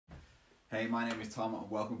Hey, my name is Tom and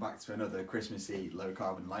welcome back to another Christmassy low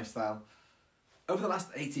carbon lifestyle. Over the last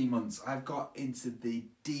 18 months, I've got into the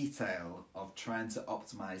detail of trying to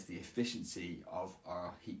optimise the efficiency of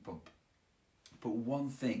our heat pump. But one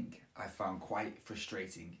thing I found quite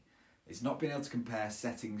frustrating is not being able to compare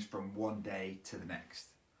settings from one day to the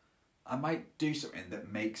next. I might do something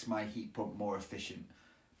that makes my heat pump more efficient,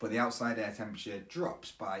 but the outside air temperature drops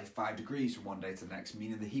by 5 degrees from one day to the next,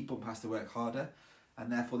 meaning the heat pump has to work harder and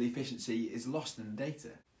therefore the efficiency is lost in the data.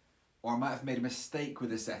 Or I might have made a mistake with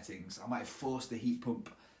the settings. I might have forced the heat pump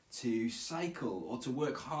to cycle or to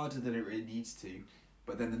work harder than it really needs to,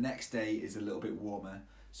 but then the next day is a little bit warmer,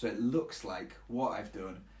 so it looks like what I've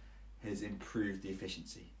done has improved the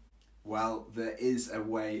efficiency. Well, there is a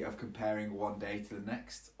way of comparing one day to the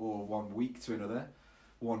next, or 1 week to another,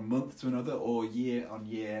 1 month to another, or year on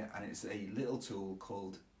year, and it's a little tool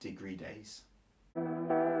called degree days.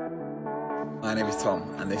 My name is Tom,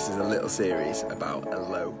 and this is a little series about a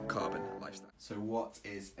low carbon lifestyle. So what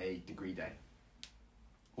is a degree day?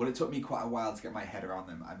 Well, it took me quite a while to get my head around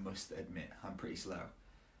them, I must admit. I'm pretty slow.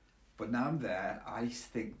 But now I'm there, I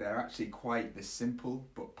think they're actually quite the simple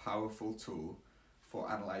but powerful tool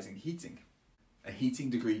for analysing heating. A heating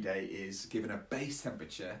degree day is given a base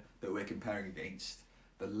temperature that we're comparing against,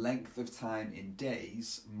 the length of time in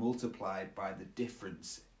days multiplied by the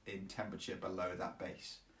difference in temperature below that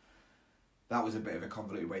base. That was a bit of a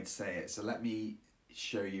convoluted way to say it, so let me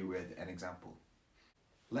show you with an example.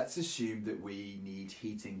 Let's assume that we need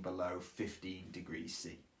heating below 15 degrees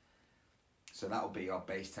C. So that will be our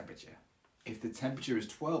base temperature. If the temperature is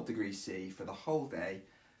 12 degrees C for the whole day,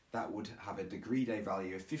 that would have a degree day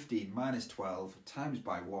value of 15 minus 12 times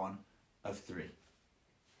by 1 of 3.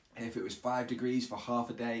 And if it was 5 degrees for half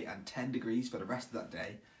a day and 10 degrees for the rest of that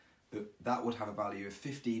day, that would have a value of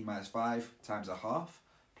 15 minus 5 times a half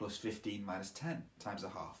plus 15 minus 10 times a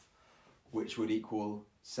half, which would equal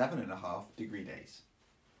 7.5 degree days.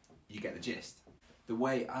 You get the gist. The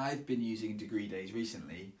way I've been using degree days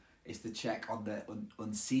recently is to check on the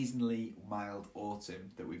unseasonably mild autumn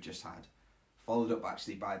that we've just had, followed up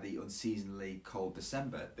actually by the unseasonably cold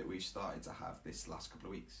December that we've started to have this last couple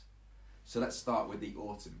of weeks. So let's start with the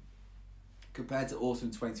autumn. Compared to autumn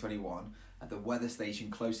 2021, at the weather station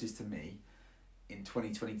closest to me, in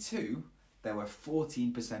 2022, there were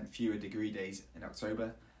 14% fewer degree days in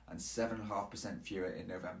October and 7.5% fewer in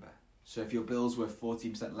November. So if your bills were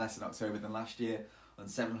 14% less in October than last year and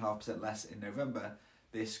 7.5% less in November,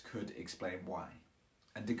 this could explain why.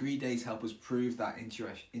 And degree days help us prove that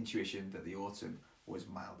intuition that the autumn was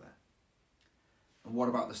milder. And what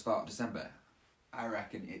about the start of December? I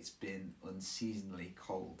reckon it's been unseasonably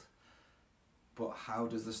cold. But how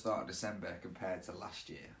does the start of December compare to last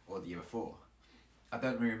year or the year before? I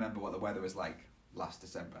don't really remember what the weather was like last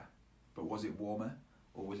December, but was it warmer,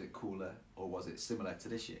 or was it cooler, or was it similar to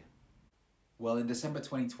this year? Well, in December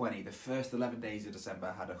 2020, the first 11 days of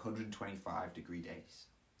December had 125 degree days.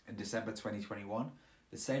 In December 2021,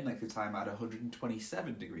 the same length of time had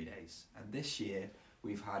 127 degree days, and this year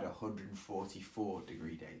we've had 144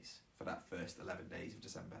 degree days for that first 11 days of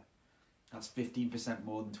December. That's 15%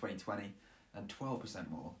 more than 2020 and 12%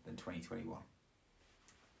 more than 2021.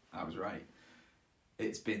 I was right.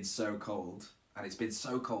 It's been so cold, and it's been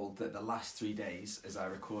so cold that the last 3 days, as I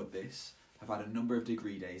record this, have had a number of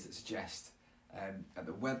degree days that suggest at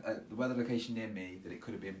the weather location near me that it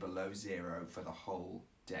could have been below 0 for the whole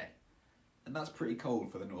day. And that's pretty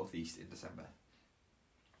cold for the northeast in December.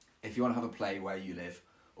 If you want to have a play where you live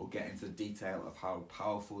or get into the detail of how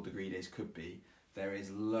powerful degree days could be, there is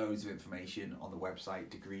loads of information on the website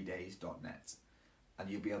degreedays.net, and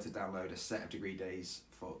you'll be able to download a set of degree days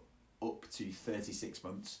for up to 36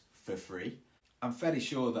 months for free. I'm fairly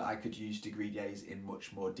sure that I could use degree days in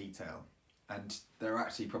much more detail, and there are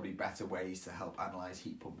actually probably better ways to help analyse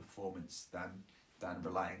heat pump performance than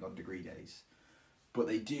relying on degree days. But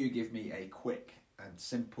they do give me a quick and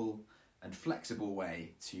simple and flexible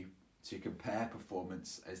way to compare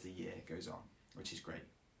performance as the year goes on, which is great.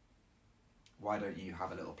 Why don't you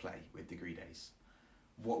have a little play with degree days?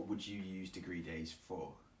 What would you use degree days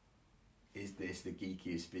for? Is this the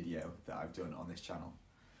geekiest video that I've done on this channel?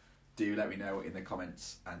 Do let me know in the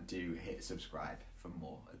comments, and do hit subscribe for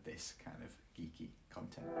more of this kind of geeky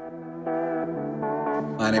content.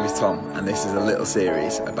 My name is Tom, and this is a little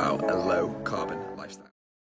series about a low carbon lifestyle.